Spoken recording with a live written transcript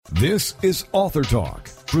This is Author Talk,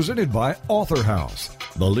 presented by Author House,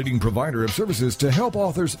 the leading provider of services to help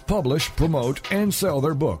authors publish, promote, and sell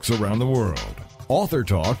their books around the world. Author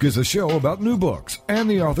Talk is a show about new books and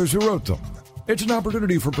the authors who wrote them. It's an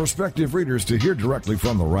opportunity for prospective readers to hear directly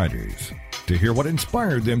from the writers, to hear what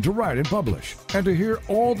inspired them to write and publish, and to hear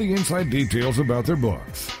all the inside details about their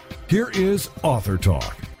books. Here is Author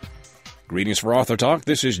Talk. Greetings for Author Talk.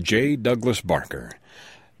 This is J. Douglas Barker.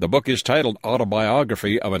 The book is titled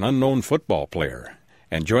Autobiography of an Unknown Football Player.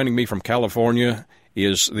 And joining me from California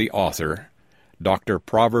is the author, Dr.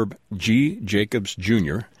 Proverb G. Jacobs,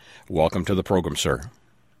 Jr. Welcome to the program, sir.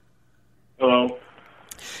 Hello.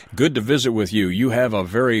 Good to visit with you. You have a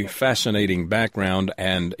very fascinating background,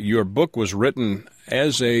 and your book was written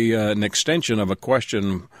as an extension of a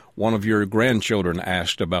question one of your grandchildren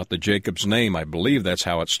asked about the Jacobs name. I believe that's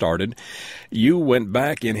how it started. You went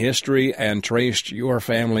back in history and traced your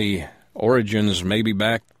family origins maybe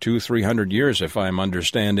back 200-300 years, if I'm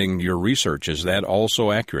understanding your research. Is that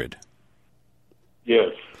also accurate?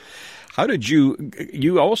 Yes. How did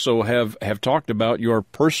you also have talked about your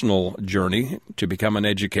personal journey to become an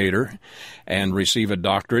educator and receive a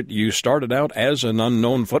doctorate. You started out as an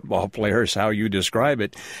unknown football player, is how you describe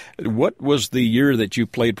it. What was the year that you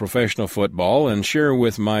played professional football? And share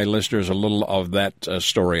with my listeners a little of that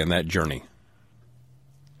story and that journey.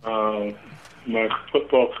 My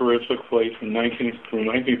football career took place from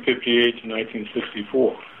 1958 to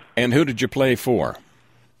 1964. And who did you play for?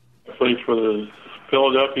 I played for the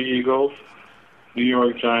Philadelphia Eagles, New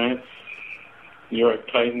York Giants, New York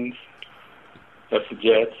Titans, that's the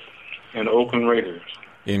Jets, and Oakland Raiders.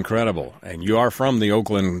 Incredible. And you are from the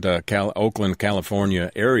Oakland,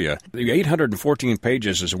 California area. The 814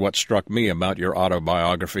 pages is what struck me about your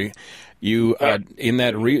autobiography. You, in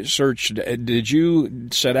that research, did you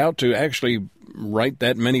set out to actually write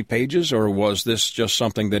that many pages, or was this just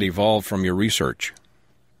something that evolved from your research?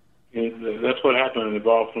 That's what happened. It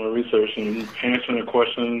evolved from my research and answering a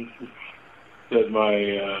question that my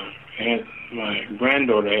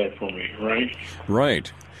granddaughter had for me. Right. Right.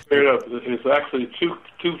 It's actually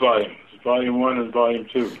two volumes, Volume 1 and Volume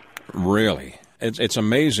 2. Really? It's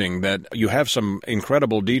amazing that you have some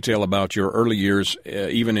incredible detail about your early years,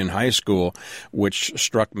 even in high school, which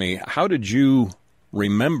struck me. How did you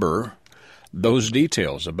remember those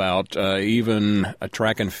details about even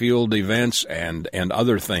track and field events and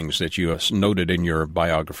other things that you noted in your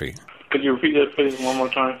biography? Could you repeat that, please, one more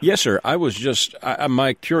time? Yes, sir. I was just,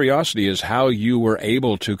 my curiosity is how you were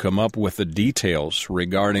able to come up with the details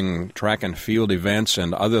regarding track and field events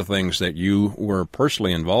and other things that you were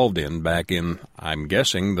personally involved in back in, I'm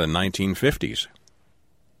guessing, the 1950s.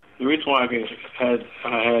 The reason why I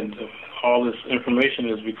had all this information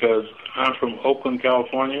is because I'm from Oakland,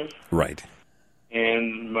 California. Right.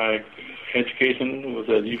 And my education was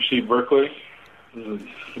at UC Berkeley.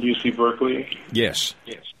 Yes.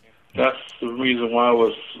 That's the reason why it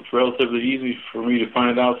was relatively easy for me to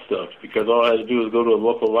find out stuff, because all I had to do was go to a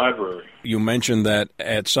local library. You mentioned that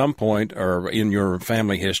at some point, or in your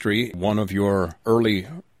family history, one of your early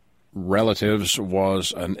relatives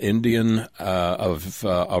was an Indian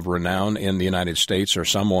of renown in the United States, or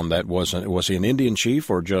someone that was he an Indian chief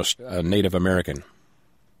or just a Native American?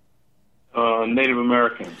 Native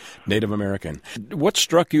American. Native American. What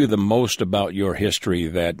struck you the most about your history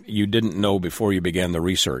that you didn't know before you began the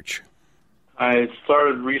research? I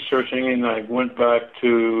started researching and I went back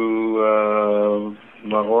to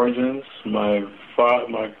my origins, my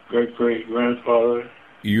great-great-grandfather.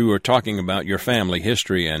 You were talking about your family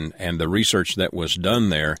history and the research that was done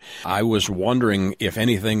there. I was wondering if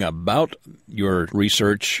anything about your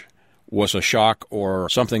research was a shock or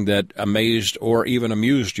something that amazed or even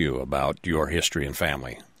amused you about your history and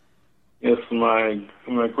family. Yes, my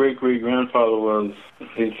great-great-grandfather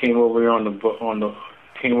came over here on the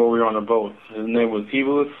boat. His name was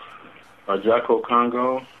Evelus Jacko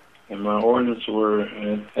Congo, and my origins were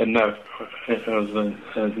in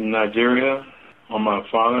Nigeria on my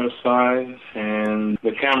father's side and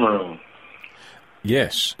the Cameroon.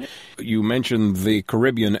 Yes. You mentioned the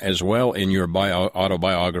Caribbean as well in your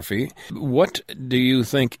autobiography. What do you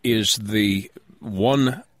think is the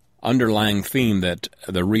one underlying theme that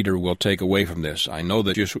the reader will take away from this? I know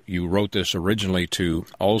that you wrote this originally to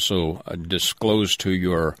also disclose to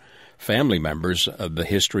your family members the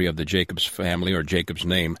history of the Jacobs family or Jacobs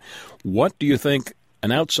name. What do you think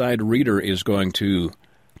an outside reader is going to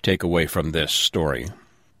take away from this story?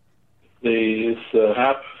 It's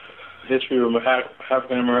history of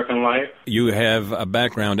African-American life. You have a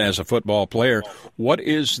background as a football player. What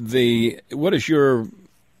is your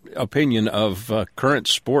opinion of current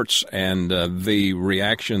sports and the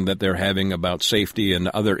reaction that they're having about safety and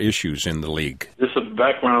other issues in the league? Just a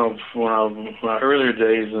background of my earlier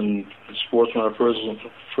days in sports when I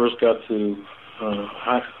first got to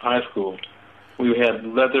high school. We had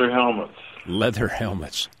leather helmets. Leather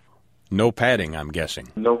helmets. No padding, I'm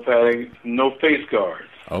guessing. No padding, no face guards.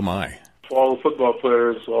 Oh, my. All the football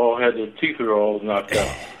players all had their teeth were all knocked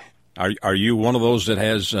out. Are you one of those that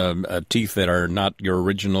has teeth that are not your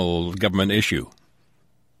original government issue?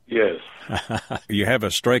 Yes. You have a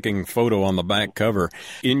striking photo on the back cover.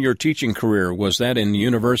 In your teaching career, was that in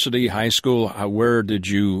university, high school? Where did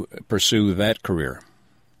you pursue that career?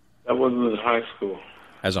 That was in high school.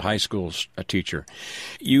 As a high school teacher.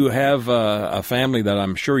 You have a family that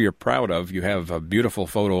I'm sure you're proud of. You have a beautiful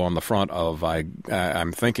photo on the front of,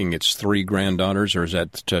 I'm thinking it's 3 granddaughters, or is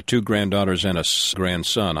that 2 granddaughters and a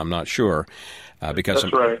grandson? I'm not sure. Because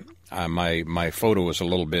that's right. My photo is a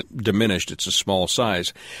little bit diminished. It's a small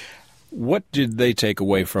size. What did they take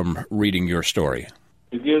away from reading your story?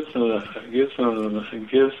 It gives a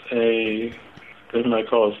they might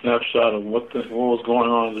call a snapshot of what was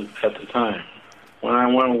going on at the time. When I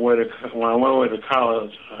went away to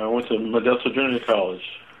college, I went to Modesto Junior College,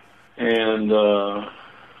 and I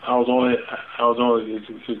was only they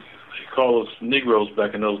called us Negroes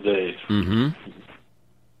back in those days. Mm-hmm.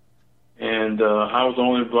 And I was the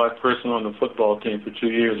only black person on the football team for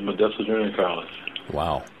 2 years at Modesto Junior College.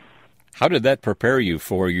 Wow. How did that prepare you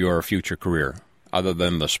for your future career, other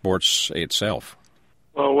than the sports itself?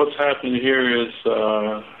 Well, what's happening here is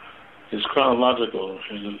chronological.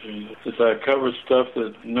 It's I covered stuff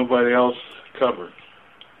that nobody else covered.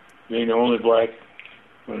 Being the only black,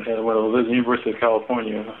 when I was at the University of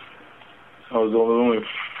California, I was only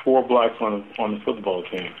 4 blacks on the football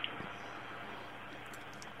team.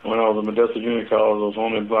 When I was at Modesto Junior College, I was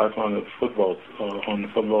only black on the football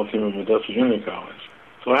team at Modesto Junior College.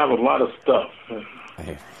 So I have a lot of stuff.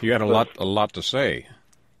 You got a lot to say.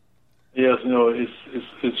 Yes,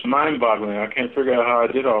 it's mind-boggling. I can't figure out how I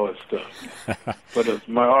did all that stuff. But it's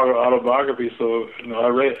my autobiography, so I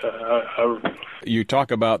read. You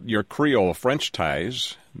talk about your Creole French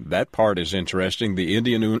ties. That part is interesting. The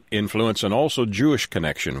Indian influence and also Jewish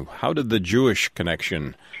connection. How did the Jewish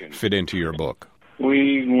connection fit into your book? When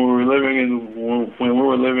we were living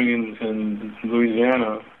in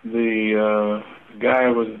Louisiana, the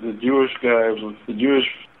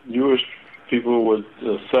Jewish people would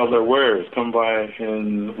sell their wares, come by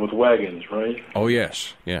with wagons, right? Oh,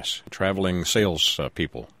 yes. Traveling sales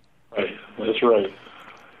people. Right, that's right.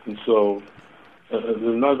 And so there's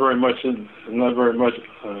not very much.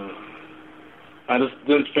 I just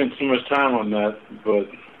didn't spend too much time on that, but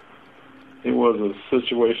it was a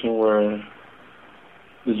situation where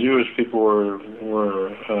the Jewish people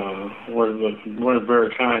weren't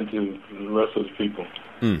very kind to the rest of the people.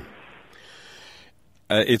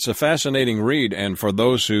 It's a fascinating read, and for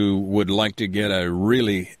those who would like to get a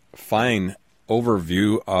really fine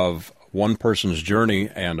overview of one person's journey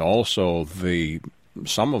and also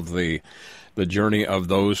some of the journey of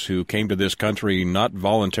those who came to this country not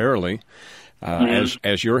voluntarily,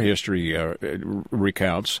 as your history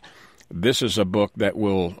recounts, this is a book that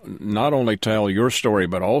will not only tell your story,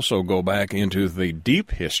 but also go back into the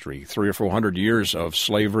deep history, 300 or 400 years of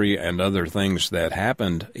slavery and other things that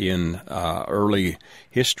happened in early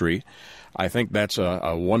history. I think that's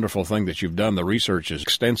a wonderful thing that you've done. The research is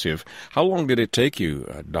extensive. How long did it take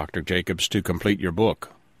you, Dr. Jacobs, to complete your book?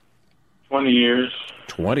 20 years.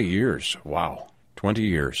 20 years. Wow. 20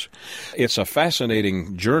 years. It's a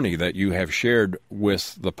fascinating journey that you have shared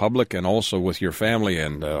with the public and also with your family.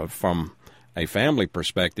 And from a family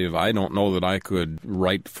perspective, I don't know that I could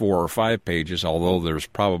write 4 or 5 pages, although there's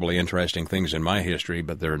probably interesting things in my history,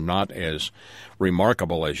 but they're not as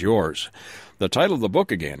remarkable as yours. The title of the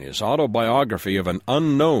book, again, is Autobiography of an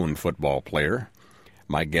Unknown Football Player.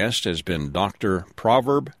 My guest has been Dr.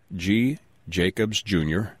 Proverb G. Jacobs,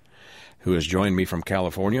 Jr., who has joined me from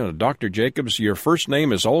California. Dr. Jacobs, your first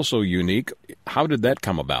name is also unique. How did that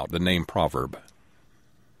come about, the name Proverb?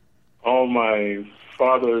 All my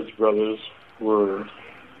father's brothers' name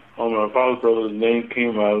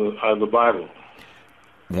came out of the Bible.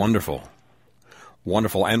 Wonderful.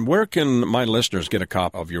 Wonderful. And where can my listeners get a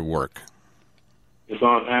copy of your work? It's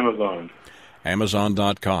on Amazon.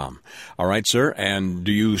 Amazon.com. All right, sir. And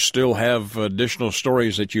do you still have additional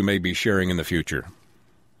stories that you may be sharing in the future?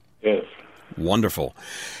 Yes. Wonderful.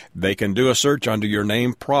 They can do a search under your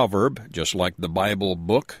name, Proverb, just like the Bible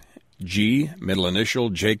book, G, middle initial,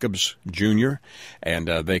 Jacobs Jr., and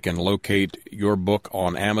they can locate your book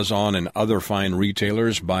on Amazon and other fine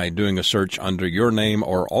retailers by doing a search under your name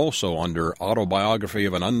or also under Autobiography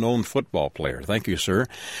of an Unknown Football Player. Thank you, sir,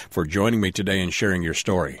 for joining me today and sharing your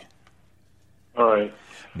story. All right.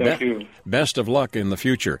 Thank you. Best of luck in the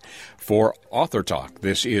future. For Author Talk,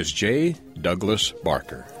 this is J. Douglas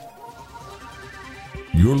Barker.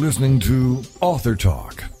 You're listening to Author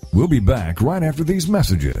Talk. We'll be back right after these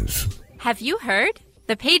messages. Have you heard?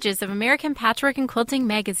 The pages of American Patchwork and Quilting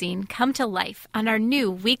magazine come to life on our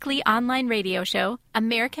new weekly online radio show,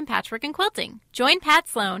 American Patchwork and Quilting. Join Pat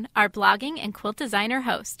Sloan, our blogging and quilt designer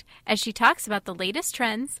host, as she talks about the latest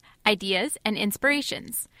trends, ideas, and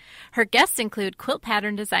inspirations. Her guests include quilt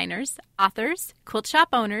pattern designers, authors, quilt shop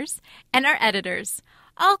owners, and our editors,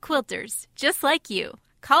 all quilters, just like you.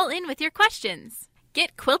 Call in with your questions.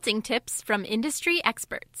 Get quilting tips from industry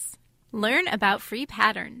experts. Learn about free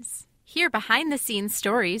patterns. Hear behind-the-scenes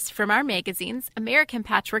stories from our magazines, American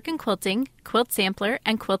Patchwork and Quilting, Quilt Sampler,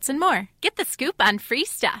 and Quilts and More. Get the scoop on free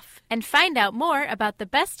stuff. And find out more about the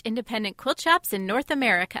best independent quilt shops in North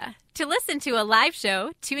America. To listen to a live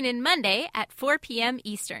show, tune in Monday at 4 p.m.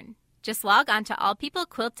 Eastern. Just log on to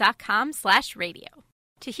allpeoplequilt.com/radio.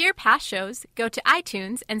 To hear past shows, go to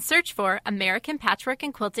iTunes and search for American Patchwork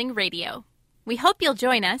and Quilting Radio. We hope you'll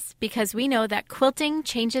join us because we know that quilting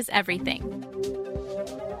changes everything.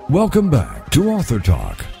 Welcome back to Author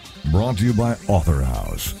Talk, brought to you by Author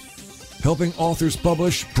House, helping authors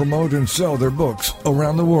publish, promote, and sell their books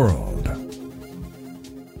around the world.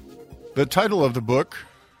 The title of the book,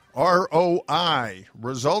 ROI,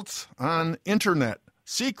 Results on Internet,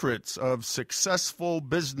 Secrets of Successful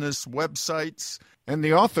Business Websites, and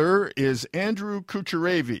the author is Andrew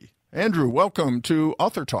Kucherevi. Andrew, welcome to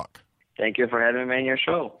Author Talk. Thank you for having me on your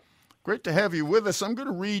show. Great to have you with us. I'm going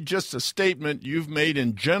to read just a statement you've made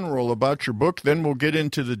in general about your book, then we'll get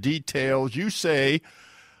into the details. You say,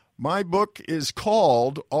 my book is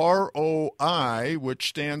called ROI, which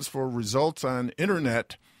stands for Results on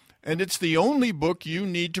Internet, and it's the only book you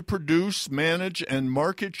need to produce, manage, and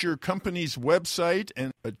market your company's website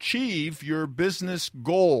and achieve your business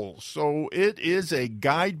goals. So it is a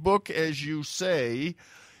guidebook, as you say,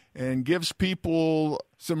 and gives people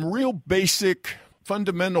some real basic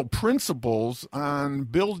fundamental principles on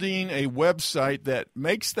building a website that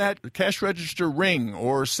makes that cash register ring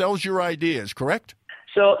or sells your ideas, correct?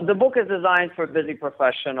 So the book is designed for busy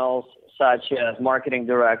professionals such as marketing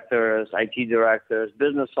directors, IT directors,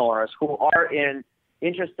 business owners who are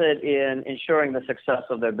interested in ensuring the success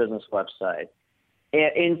of their business website.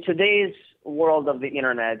 In today's world of the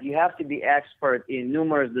internet, you have to be expert in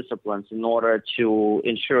numerous disciplines in order to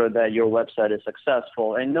ensure that your website is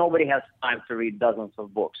successful, and nobody has time to read dozens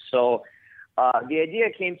of books. So the idea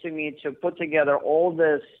came to me to put together all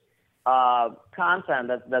this content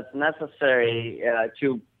that's necessary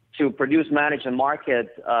to produce, manage, and market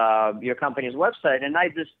your company's website, and I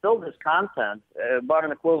distilled this content, about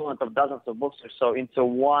an equivalent of dozens of books or so, into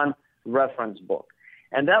one reference book.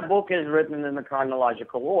 And that book is written in the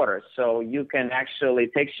chronological order. So you can actually,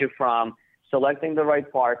 it takes you from selecting the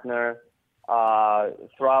right partner,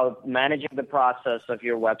 throughout managing the process of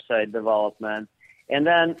your website development, and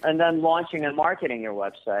then launching and marketing your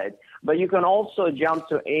website. But you can also jump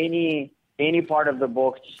to any part of the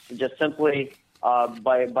book just simply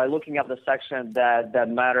by looking up the section that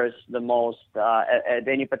matters the most at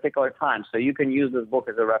any particular time. So you can use this book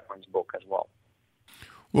as a reference book as well.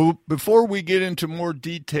 Well, before we get into more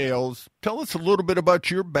details, tell us a little bit about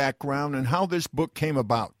your background and how this book came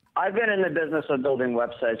about. I've been in the business of building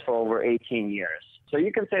websites for over 18 years. So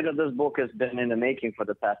you can say that this book has been in the making for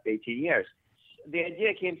the past 18 years. The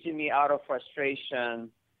idea came to me out of frustration,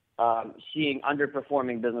 seeing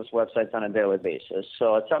underperforming business websites on a daily basis.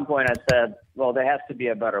 So at some point I said, well, there has to be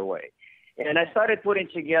a better way. And I started putting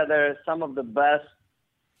together some of the best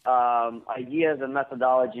ideas and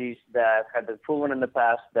methodologies that have been proven in the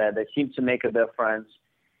past that seem to make a difference.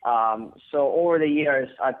 So over the years,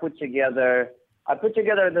 I put together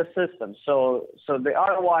the system. So the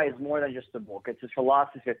ROI is more than just a book. It's a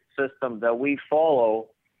philosophy system that we follow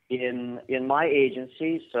in my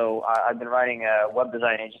agency. So I've been writing a web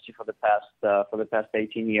design agency for the past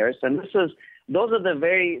 18 years, and those are the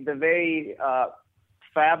very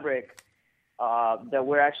fabric that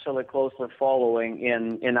we're actually closely following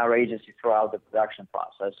in our agency throughout the production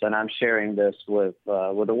process, and I'm sharing this with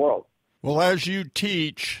the world. Well, as you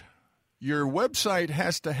teach, your website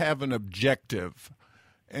has to have an objective,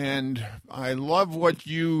 and I love what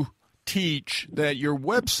you teach, that your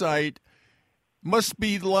website must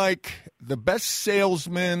be like the best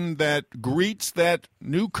salesman that greets that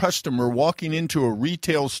new customer walking into a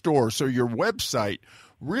retail store. So your website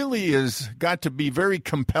really has got to be very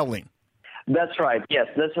compelling. That's right. Yes,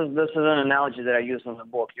 this is an analogy that I use in the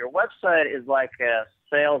book. Your website is like a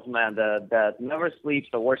salesman that never sleeps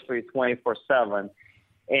or works for you 24/7.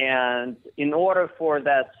 And in order for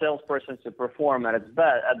that salesperson to perform at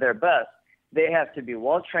their best, they have to be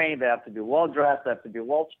well trained, they have to be well dressed, they have to be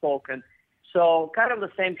well spoken. So kind of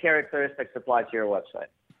the same characteristics apply to your website.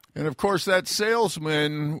 And of course, that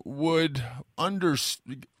salesman would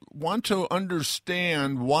want to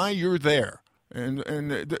understand why you're there. And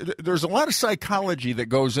there's a lot of psychology that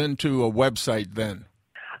goes into a website then.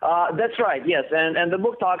 That's right, yes. And the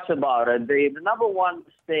book talks about it. The number one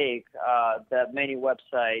mistake that many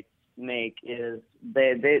websites make is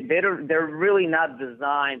they're really not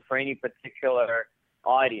designed for any particular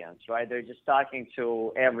audience, right? They're just talking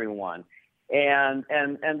to everyone. And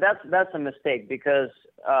that's a mistake because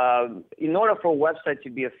in order for a website to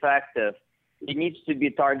be effective, it needs to be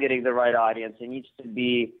targeting the right audience. It needs to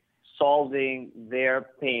be solving their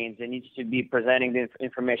pains. It needs to be presenting the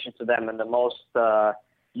information to them in the most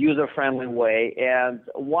user-friendly way. And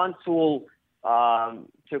one tool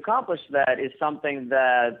to accomplish that is something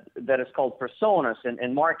that is called personas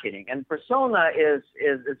in marketing. And persona is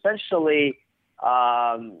essentially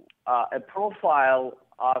a profile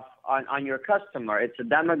on your customer. It's a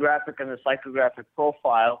demographic and a psychographic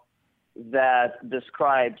profile that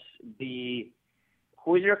describes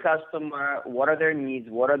who is your customer, what are their needs,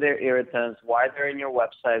 what are their irritants, why they're in your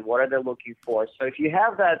website, what are they looking for. So if you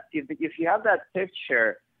have that, if you have that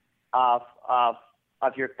picture of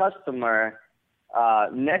your customer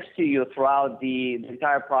next to you throughout the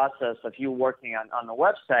entire process of you working on the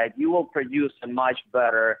website, you will produce a much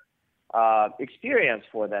better experience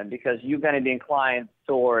for them because you're going to be inclined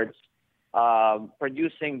towards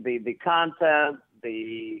producing the content,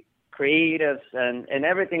 the creatives, and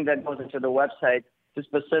everything that goes into the website to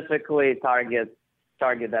specifically target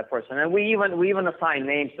that person. And we even assign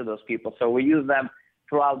names to those people. So we use them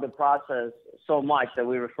throughout the process so much that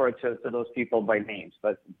we refer to those people by names,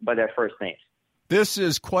 but by their first names. This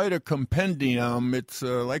is quite a compendium. It's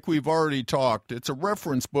like we've already talked. It's a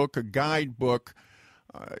reference book, a guidebook.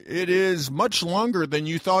 It is much longer than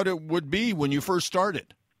you thought it would be when you first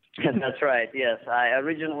started. That's right, yes. I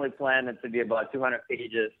originally planned it to be about 200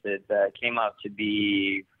 pages. It came out to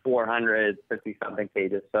be 450-something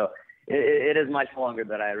pages. So it is much longer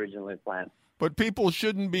than I originally planned. But people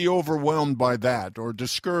shouldn't be overwhelmed by that or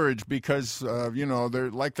discouraged because, they're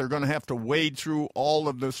going to have to wade through all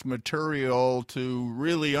of this material to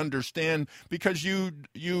really understand because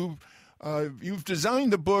you've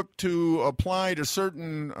designed the book to apply to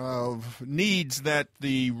certain needs that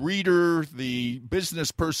the reader, the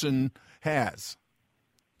business person has.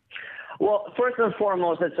 Well, first and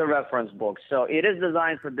foremost, it's a reference book. So it is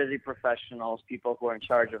designed for busy professionals, people who are in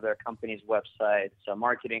charge of their company's websites,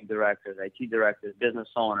 marketing directors, IT directors, business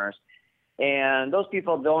owners. And those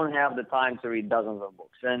people don't have the time to read dozens of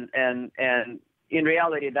books. And in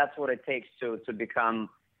reality, that's what it takes to become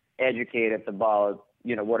educated about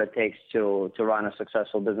what it takes to run a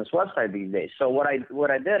successful business website these days. So what I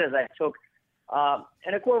did is I took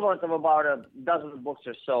an equivalent of about a dozen books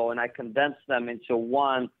or so, and I condensed them into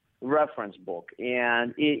one reference book.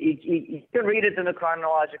 And you can read it in the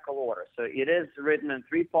chronological order. So it is written in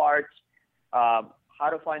 3 parts: how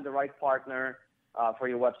to find the right partner for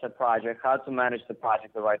your website project, how to manage the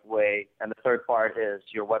project the right way, and the third part is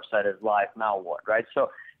your website is live, now what, right? So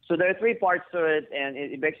there are 3 parts to it, and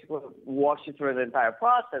it basically walks you through the entire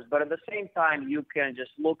process. But at the same time, you can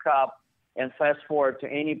just look up and fast forward to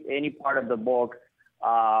any part of the book,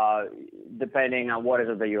 depending on what is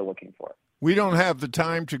it that you're looking for. We don't have the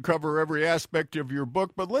time to cover every aspect of your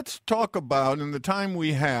book, but let's talk about, in the time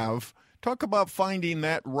we have, talk about finding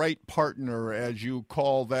that right partner, as you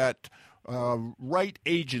call that, right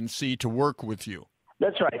agency to work with you.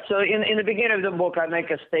 That's right. So in the beginning of the book, I make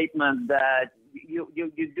a statement that you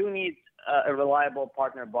do need a reliable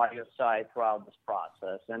partner by your side throughout this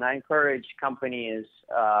process. And I encourage companies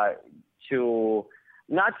to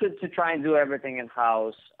not to try and do everything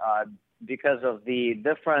in-house because of the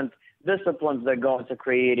different disciplines that go into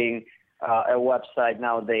creating a website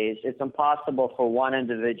nowadays. It's impossible for one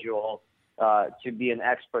individual to be an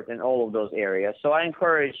expert in all of those areas. So I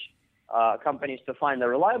encourage companies to find a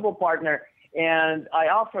reliable partner, and I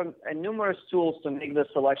offer numerous tools to make the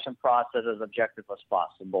selection process as objective as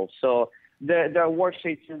possible. So there are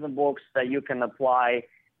worksheets in the books that you can apply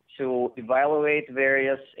to evaluate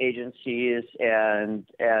various agencies and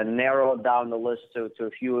narrow down the list to a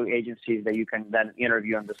few agencies that you can then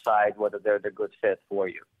interview and decide whether they're the good fit for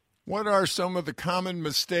you. What are some of the common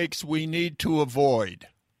mistakes we need to avoid?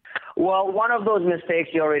 Well, one of those mistakes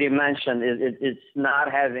you already mentioned is it's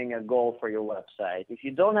not having a goal for your website. If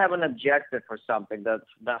you don't have an objective for something, then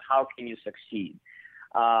how can you succeed?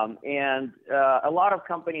 And a lot of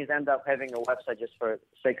companies end up having a website just for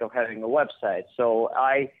the sake of having a website. So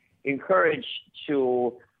I encourage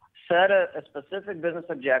to set a specific business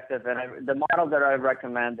objective, and the model that I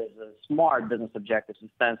recommend is a SMART business objectives. It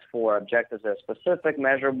stands for objectives that are specific,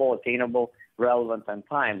 measurable, attainable, relevant, and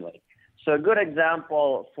timely. So a good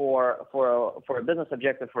example for a business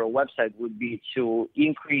objective for a website would be to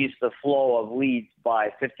increase the flow of leads by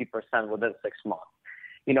 50% within 6 months.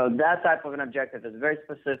 You know, that type of an objective is very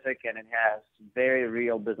specific and it has very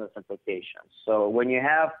real business implications. So when you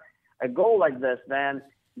have a goal like this, then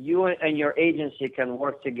you and your agency can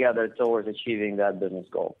work together towards achieving that business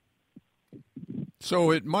goal.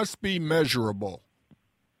 So it must be measurable.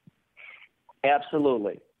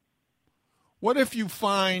 Absolutely. What if you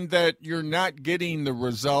find that you're not getting the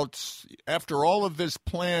results after all of this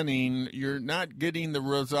planning? You're not getting the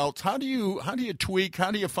results. How do you tweak?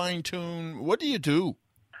 How do you fine tune? What do you do?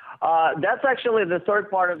 That's actually the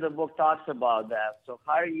third part of the book talks about that. So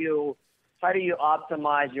how do you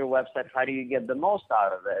optimize your website? How do you get the most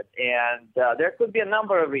out of it? And there could be a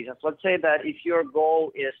number of reasons. Let's say that if your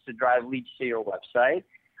goal is to drive leads to your website,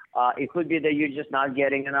 it could be that you're just not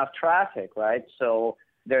getting enough traffic, right? So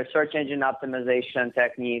there are search engine optimization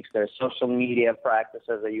techniques. There are social media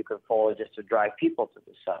practices that you can follow just to drive people to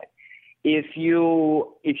the site. If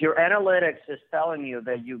your analytics is telling you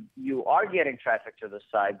that you are getting traffic to the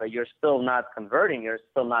site, but you're still not converting, you're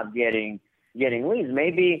still not getting leads,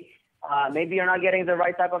 maybe you're not getting the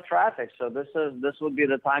right type of traffic. So this would be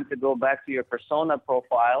the time to go back to your persona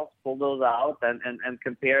profiles, pull those out, and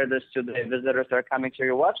compare this to the visitors that are coming to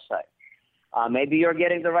your website. Maybe you're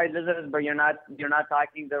getting the right visitors, but you're not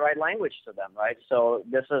talking the right language to them, right? So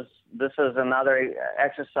this is another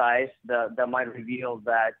exercise that might reveal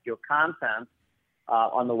that your content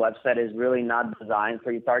on the website is really not designed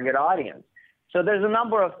for your target audience. So there's a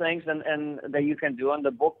number of things and that you can do, and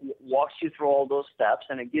the book walks you through all those steps,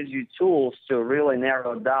 and it gives you tools to really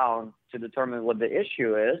narrow down to determine what the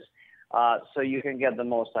issue is, so you can get the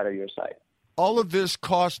most out of your site. All of this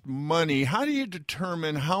costs money. How do you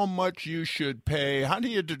determine how much you should pay? How do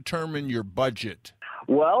you determine your budget?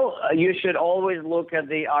 Well, you should always look at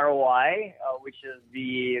the ROI, which is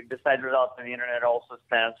besides results on the internet, also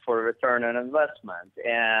stands for return on investment.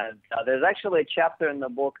 And there's actually a chapter in the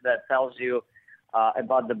book that tells you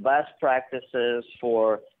about the best practices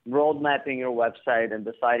for road mapping your website and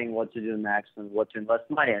deciding what to do next and what to invest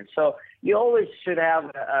money in. So you always should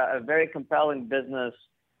have a very compelling business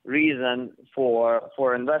reason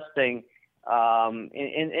for investing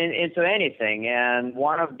into anything. And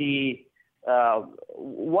one of the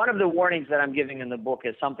warnings that I'm giving in the book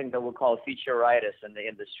is something that we call featureitis in the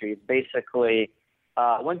industry. It's basically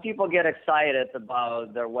when people get excited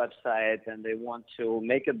about their website and they want to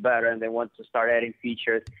make it better and they want to start adding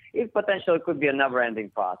features, it potentially could be a never-ending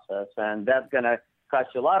process, and that's going to cost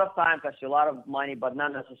you a lot of time, cost you a lot of money, but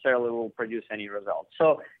not necessarily will produce any results.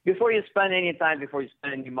 So before you spend any time, before you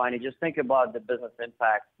spend any money, just think about the business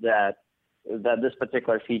impact that this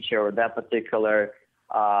particular feature or that particular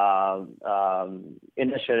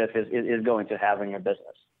initiative is going to have in your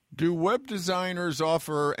business. Do web designers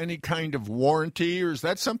offer any kind of warranty, or is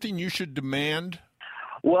that something you should demand?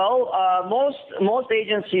 Well, most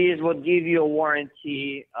agencies would give you a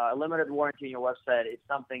warranty, a limited warranty on your website if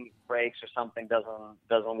something breaks or something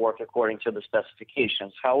doesn't work according to the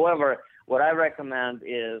specifications. However, what I recommend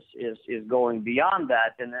is going beyond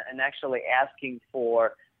that and actually asking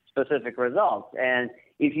for specific results. And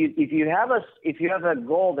if you have a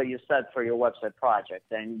goal that you set for your website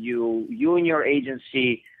project, and you and your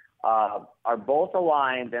agency are both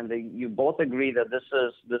aligned and you both agree that this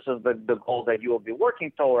is the goal that you will be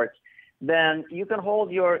working towards, then you can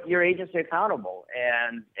hold your agency accountable.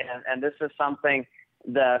 And this is something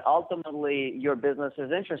that ultimately your business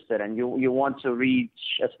is interested in. You want to reach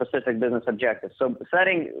a specific business objective. So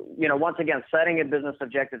setting a business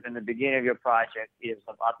objective in the beginning of your project is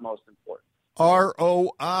of utmost importance.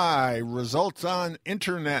 ROI, Results on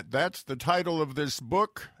Internet. That's the title of this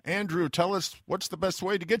book. Andrew, tell us, what's the best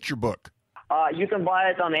way to get your book? You can buy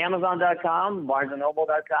it on Amazon.com,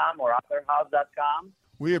 BarnesandNoble.com, or AuthorHouse.com.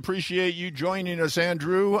 We appreciate you joining us,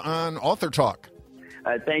 Andrew, on Author Talk.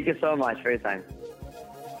 Thank you so much for your time.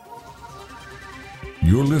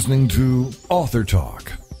 You're listening to Author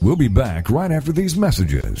Talk, We'll be back right after these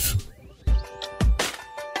messages.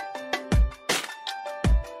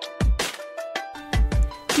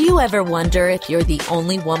 Do you ever wonder if you're the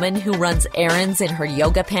only woman who runs errands in her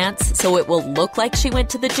yoga pants so it will look like she went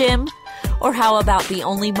to the gym? Or how about the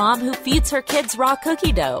only mom who feeds her kids raw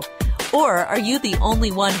cookie dough? Or are you the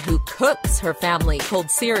only one who cooks her family cold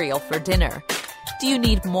cereal for dinner? Do you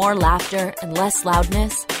need more laughter and less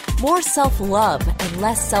loudness? More self-love and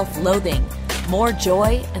less self-loathing? More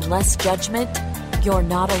joy and less judgment? You're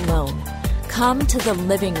not alone. Come to the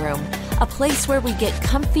living room, a place where we get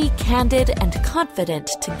comfy, candid, and confident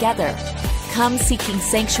together. Come seeking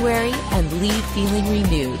sanctuary and leave feeling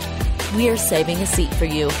renewed. We're saving a seat for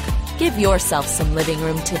you. Give yourself some living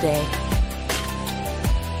room today.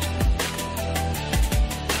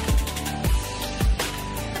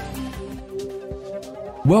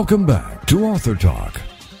 Welcome back to Author Talk,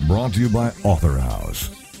 brought to you by Author House,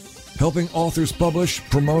 helping authors publish,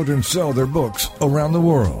 promote, and sell their books around the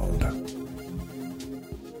world.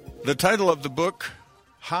 The title of the book,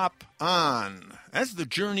 Hop On. As the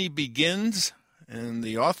journey begins, and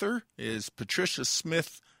the author is Patricia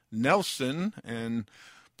Smith Nelson, and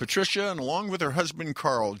Patricia, and along with her husband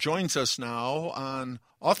Carl, joins us now on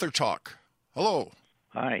Author Talk. Hello.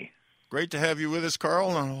 Hi. Great to have you with us,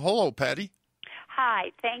 Carl, and hello, Patty.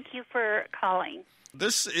 Hi, thank you for calling.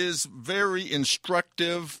 This is very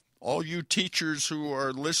instructive. All you teachers who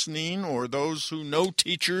are listening, or those who know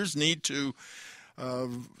teachers, need to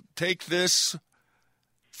take this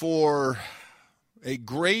for a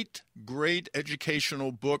great, great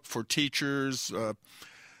educational book for teachers.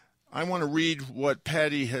 I want to read what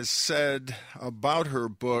Patty has said about her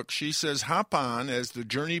book. She says, Hop On As the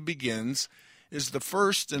Journey Begins is the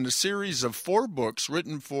first in a series of 4 books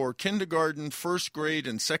written for kindergarten, first grade,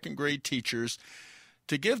 and second grade teachers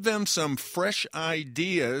to give them some fresh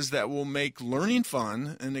ideas that will make learning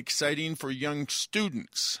fun and exciting for young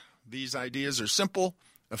students. These ideas are simple,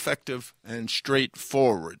 effective, and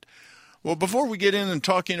straightforward. Well, before we get in and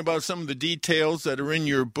talking about some of the details that are in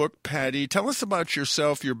your book, Patty, tell us about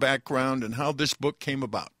yourself, your background, and how this book came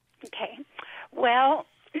about. Okay. Well,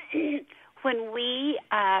 when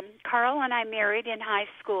Carl and I married in high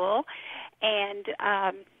school, and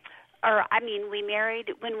we married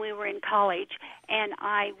when we were in college, and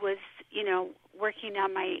I was, working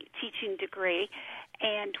on my teaching degree.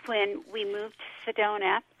 And when we moved to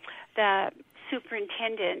Sedona, the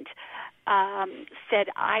superintendent said,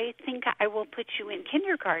 I think I will put you in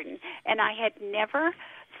kindergarten. And I had never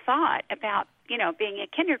thought about, being a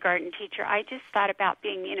kindergarten teacher. I just thought about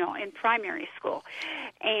being, in primary school.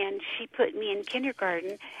 And she put me in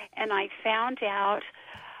kindergarten, and I found out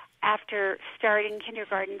after starting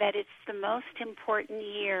kindergarten that it's the most important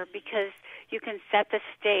year because you can set the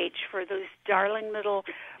stage for those darling little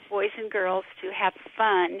boys and girls to have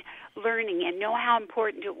fun learning and know how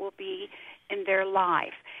important it will be in their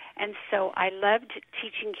life. And so I loved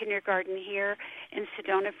teaching kindergarten here in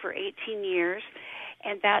Sedona for 18 years,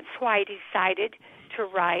 and that's why I decided to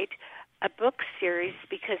write a book series,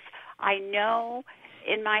 because I know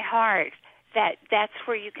in my heart that that's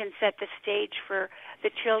where you can set the stage for the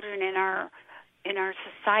children in our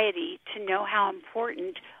society to know how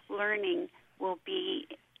important learning will be,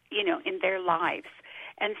 in their lives.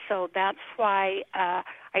 And so that's why I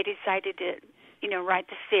decided to, write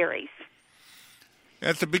the series.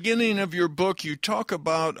 At the beginning of your book, you talk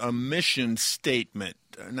about a mission statement.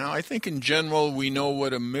 Now, I think in general we know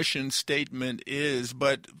what a mission statement is,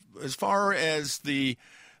 but as far as the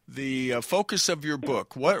focus of your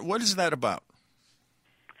book, what is that about?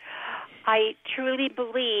 I truly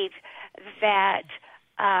believe that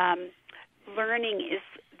learning is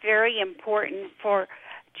very important for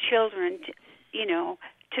children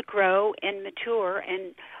to grow and mature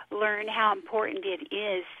and learn how important it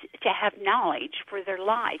is to have knowledge for their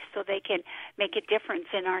life so they can make a difference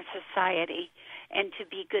in our society and to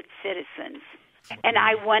be good citizens. And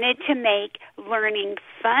I wanted to make learning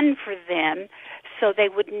fun for them so they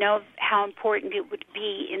would know how important it would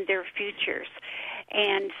be in their futures.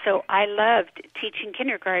 And so I loved teaching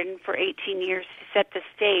kindergarten for 18 years to set the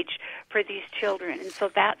stage for these children. And so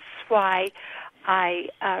that's why I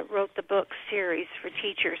wrote the book series for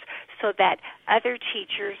teachers, so that other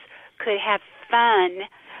teachers could have fun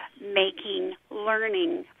making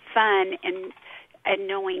learning fun and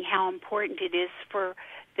knowing how important it is for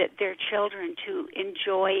their children to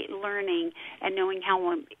enjoy learning and knowing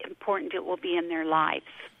how important it will be in their lives.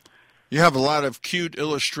 You have a lot of cute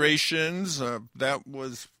illustrations. I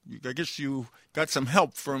guess you got some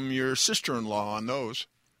help from your sister-in-law on those.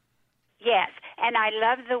 Yes, and I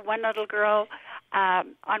love the one little girl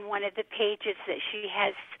on one of the pages that she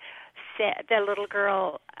has said, the little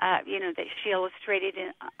girl, that she illustrated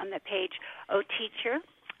on the page, "Oh, teacher,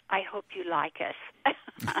 I hope you like us."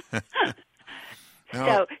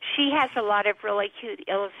 So she has a lot of really cute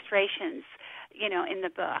illustrations, in the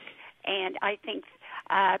book. And I think,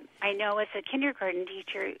 I know as a kindergarten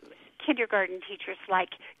teachers like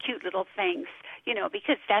cute little things,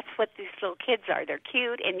 because that's what these little kids are. They're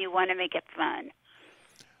cute, and you want to make it fun.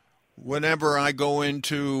 Whenever I go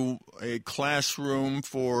into a classroom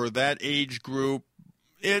for that age group,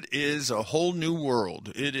 it is a whole new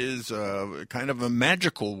world. It is kind of a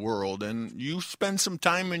magical world, and you spend some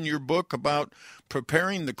time in your book about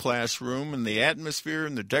preparing the classroom and the atmosphere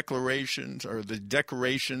and the decorations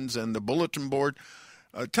and the bulletin board.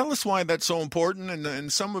 Tell us why that's so important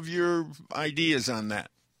and some of your ideas on that.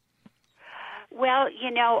 Well,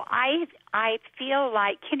 I feel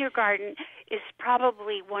like kindergarten is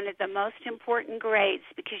probably one of the most important grades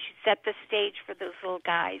because you set the stage for those little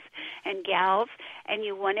guys and gals, and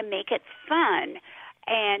you want to make it fun.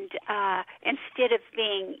 And instead of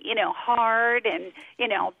being, hard and,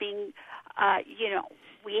 being, I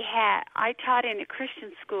taught in a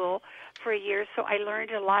Christian school for a year, so I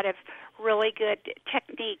learned a lot of really good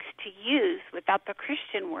techniques to use without the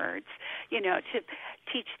Christian words, to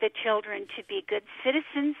teach the children to be good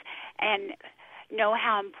citizens and know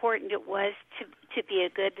how important it was to be a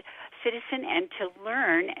good citizen and to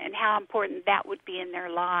learn and how important that would be in their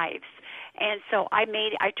lives. And so I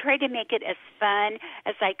tried to make it as fun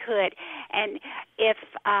as I could. And if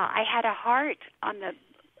I had a heart on the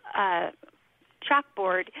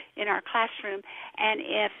chalkboard in our classroom, and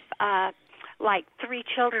if like 3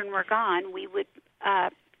 children were gone, we would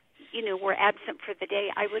were absent for the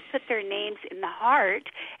day, I would put their names in the heart,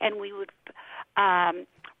 and we would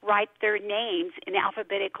write their names in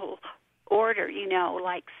alphabetical order,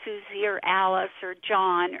 like Susie or Alice or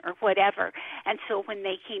John or whatever. And so when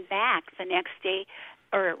they came back the next day,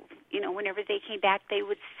 or, whenever they came back, they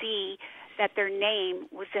would see that their name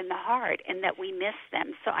was in the heart and that we missed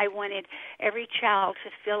them. So I wanted every child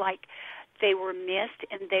to feel like they were missed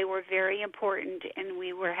and they were very important, and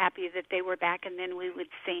we were happy that they were back. And then we would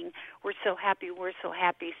sing, we're so happy,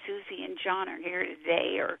 Susie and John are here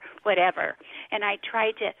today," or whatever. And I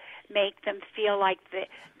tried to make them feel like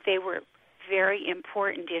they were very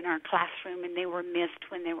important in our classroom and they were missed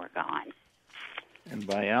when they were gone. And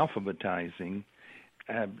by alphabetizing,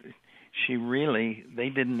 they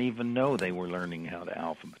didn't even know they were learning how to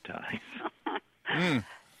alphabetize.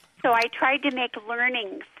 So I tried to make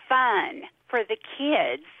learning fun for the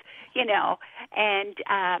kids, and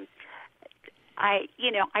I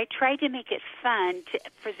tried to make it fun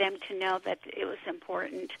for them to know that it was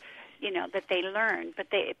important, that they learn,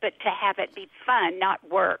 but to have it be fun, not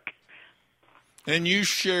work. And you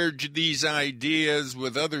shared these ideas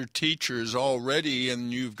with other teachers already,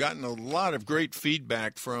 and you've gotten a lot of great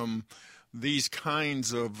feedback from these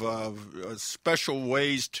kinds of special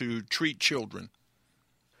ways to treat children.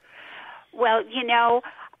 Well,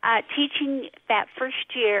 teaching that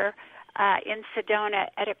first year in Sedona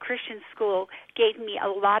at a Christian school gave me a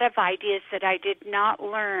lot of ideas that I did not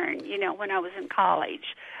learn, when I was in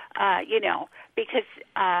college, because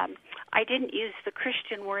I didn't use the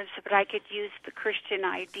Christian words, but I could use the Christian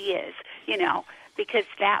ideas, because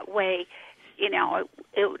that way,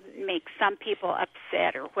 it would make some people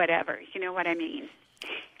upset or whatever. You know what I mean?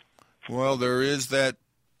 Well, there is that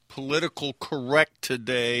political correct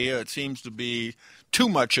today. It seems to be too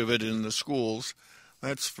much of it in the schools.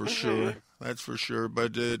 That's for sure. That's for sure.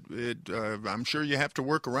 But I'm sure you have to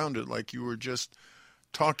work around it, like you were just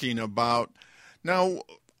talking about. Now,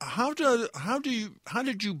 how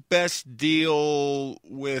did you best deal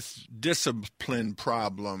with discipline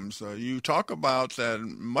problems? You talk about that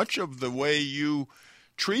much of the way you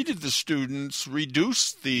treated the students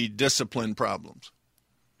reduced the discipline problems.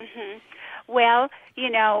 Mm-hmm. Well,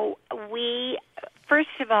 we,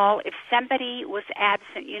 first of all, if somebody was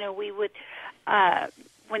absent, we would,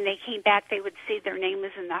 when they came back, they would see their name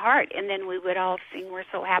was in the heart, and then we would all sing, we're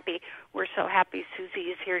so happy, Susie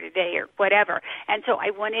is here today, or whatever. And so I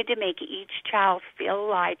wanted to make each child feel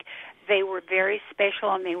like they were very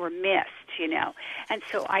special and they were missed, And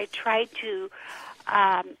so I tried to,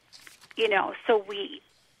 I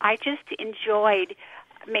just enjoyed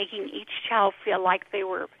making each child feel like they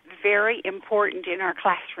were very important in our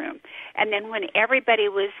classroom. And then when everybody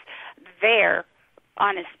was there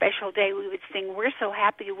on a special day, we would sing, we're so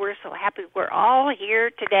happy, we're all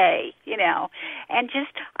here today, And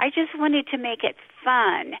I just wanted to make it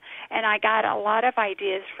fun. And I got a lot of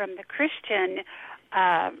ideas from the Christian,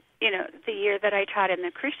 the year that I taught in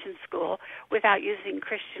the Christian school without using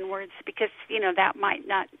Christian words because, that might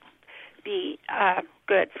not be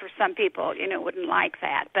good for some people. Wouldn't like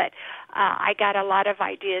that. But I got a lot of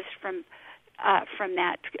ideas from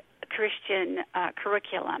that Christian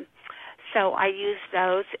curriculum. So I used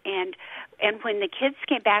those, and when the kids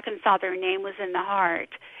came back and saw their name was in the heart,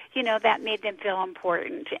 that made them feel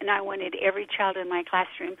important. And I wanted every child in my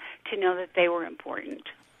classroom to know that they were important.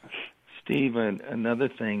 Steve, another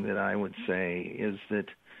thing that I would say is that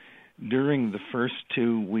during the first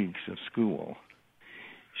 2 weeks of school,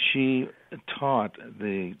 she taught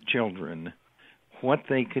the children what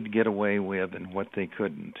they could get away with and what they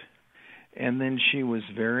couldn't. And then she was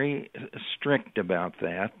very strict about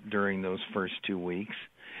that during those first 2 weeks.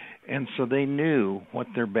 And so they knew what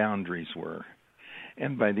their boundaries were.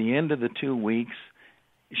 And by the end of the 2 weeks,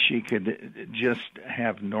 she could just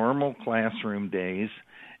have normal classroom days,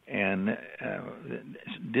 and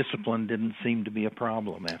discipline didn't seem to be a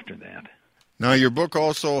problem after that. Now, your book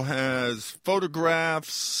also has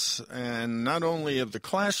photographs, and not only of the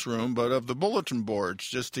classroom, but of the bulletin boards,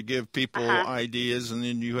 just to give people ideas, and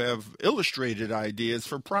then you have illustrated ideas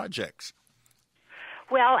for projects.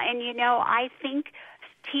 Well, and I think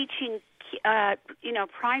teaching,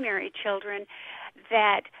 primary children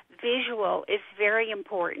that visual is very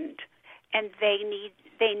important, and they need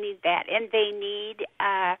that, and they need,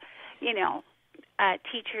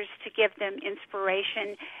 teachers to give them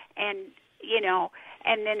inspiration, and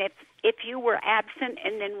and then if you were absent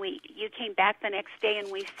and then you came back the next day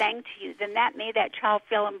and we sang to you, then that made that child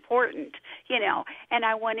feel important, and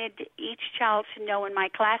I wanted each child to know in my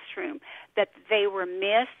classroom that they were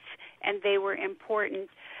missed and they were important,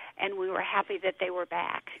 and we were happy that they were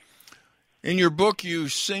back. In your book, you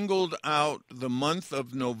singled out the month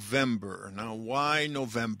of November. Now, why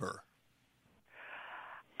November?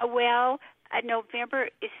 Well, November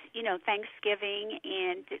is, Thanksgiving,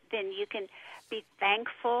 and then you can be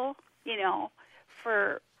thankful,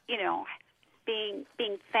 for, being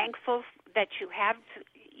thankful that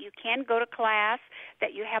you can go to class,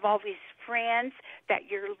 that you have all these friends, that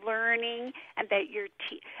you're learning, and that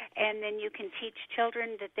and then you can teach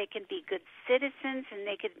children that they can be good citizens and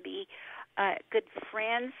they can be good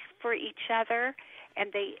friends for each other,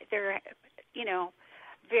 and they're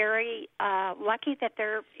very lucky that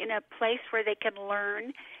they're in a place where they can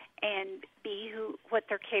learn and be what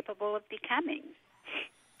they're capable of becoming.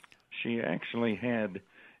 She actually had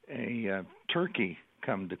a turkey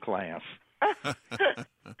come to class.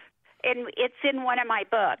 And it's in one of my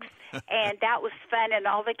books, and that was fun, and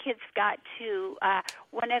all the kids got to,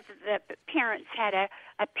 one of the parents had a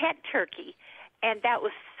pet turkey, and that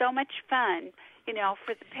was so much fun,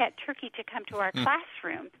 for the pet turkey to come to our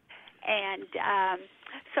classroom. And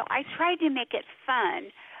so I tried to make it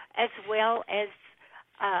fun, as well as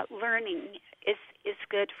learning is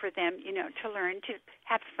good for them, to learn, to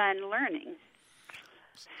have fun learning.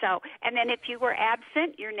 So, and then if you were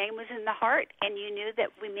absent, your name was in the heart, and you knew that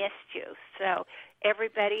we missed you. So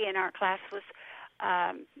everybody in our class was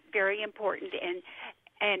very important,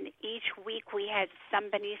 and each week we had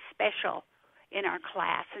somebody special in our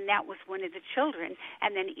class, and that was one of the children.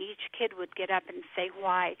 And then each kid would get up and say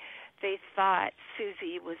why they thought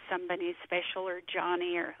Susie was somebody special, or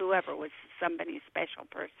Johnny, or whoever was somebody's special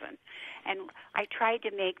person. And I tried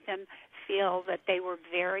to make them feel that they were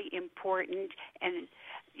very important, and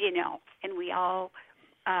and we all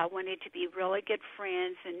wanted to be really good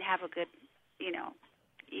friends and have a good,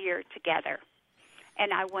 year together.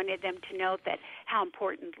 And I wanted them to know that how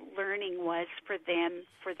important learning was for them,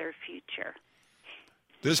 for their future.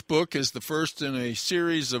 This book is the first in a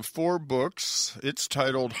series of 4 books. It's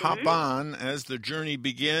titled Hop On As the Journey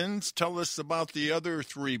Begins. Tell us about the other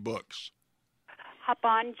 3 books. Hop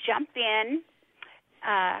On, Jump In,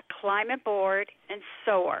 Climb Aboard, and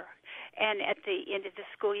Soar. And at the end of the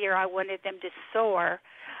school year, I wanted them to soar,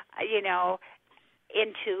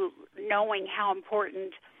 into knowing how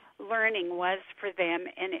important learning was for them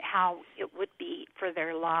and how it would be for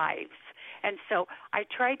their lives. And so I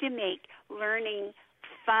tried to make learning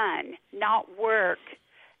fun, not work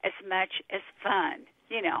as much as fun,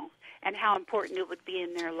 and how important it would be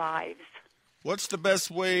in their lives. What's the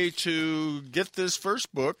best way to get this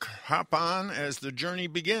first book, Hop On As the Journey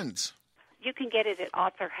Begins? You can get it at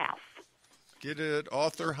Author House. Get it at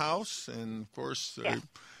Author House, and of course,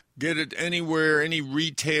 get it anywhere, any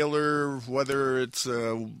retailer, whether it's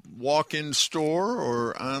a walk-in store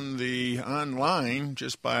or on the online,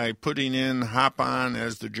 just by putting in Hop On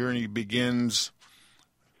As the Journey Begins.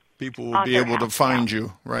 People will be able to find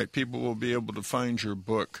you, right? People will be able to find your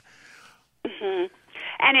book. Mm-hmm.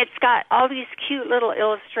 And it's got all these cute little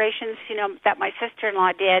illustrations, that my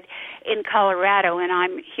sister-in-law did in Colorado, and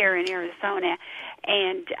I'm here in Arizona.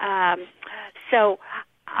 And so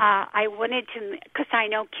I wanted to, because I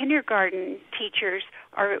know kindergarten teachers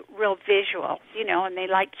are real visual, and they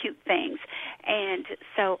like cute things. And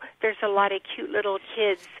so there's a lot of cute little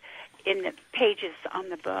kids in the pages on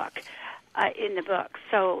the book,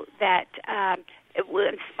 so that it will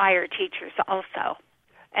inspire teachers also.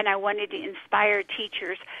 And I wanted to inspire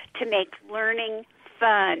teachers to make learning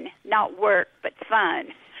fun, not work, but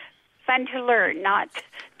fun. Fun to learn, not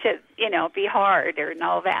to, be hard and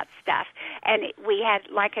all that stuff. And we had,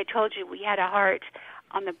 like I told you, we had a heart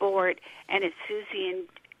on the board, and if Susie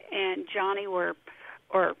and Johnny or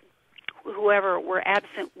whoever were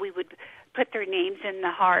absent, we would put their names in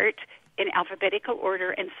the heart in alphabetical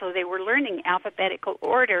order, and so they were learning alphabetical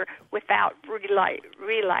order without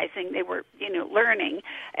realizing they were, learning.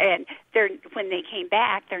 And when they came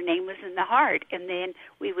back, their name was in the heart, and then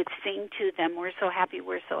we would sing to them, "We're so happy,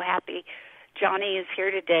 we're so happy. Johnny is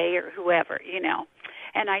here today," or whoever,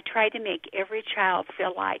 And I tried to make every child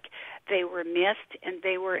feel like they were missed and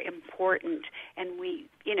they were important, and we,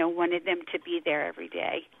 wanted them to be there every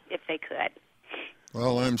day if they could.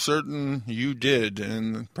 Well, I'm certain you did,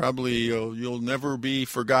 and probably you'll never be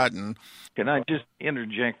forgotten. Can I just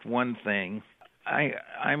interject one thing?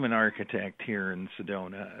 I'm an architect here in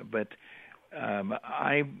Sedona, but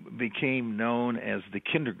I became known as the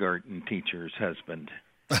kindergarten teacher's husband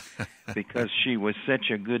because she was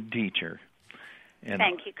such a good teacher. And,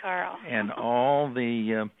 thank you, Carl. And all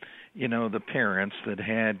the, the parents that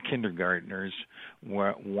had kindergartners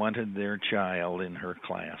wanted their child in her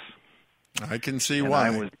class. I can see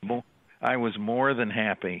why. I was more than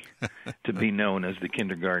happy to be known as the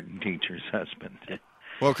kindergarten teacher's husband.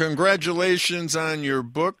 Well, congratulations on your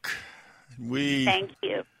book. Thank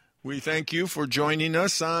you. We thank you for joining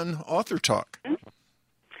us on Author Talk.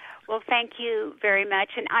 Well, thank you very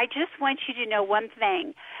much. And I just want you to know one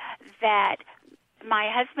thing, that my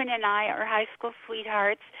husband and I are high school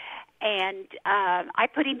sweethearts, and I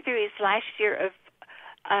put him through his last year of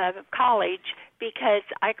college because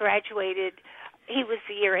I graduated. He was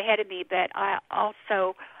a year ahead of me, but I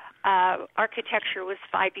also architecture was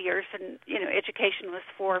 5 years, and education was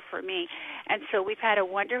 4 for me. And so we've had a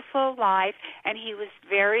wonderful life, and he was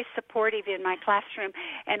very supportive in my classroom.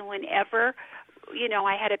 And whenever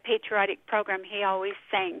I had a patriotic program, he always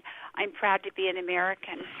sang, "I'm proud to be an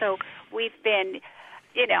American." So we've been,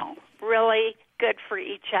 really good for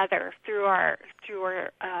each other through our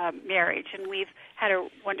marriage, and we've had a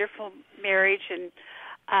wonderful marriage, and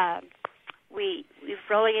we've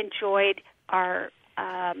really enjoyed our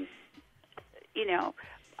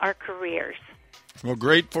our careers. Well,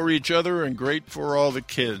 great for each other and great for all the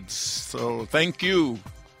kids. So thank you.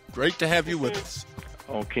 Great to have you with us.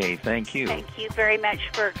 Okay, thank you. Thank you very much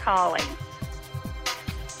for calling.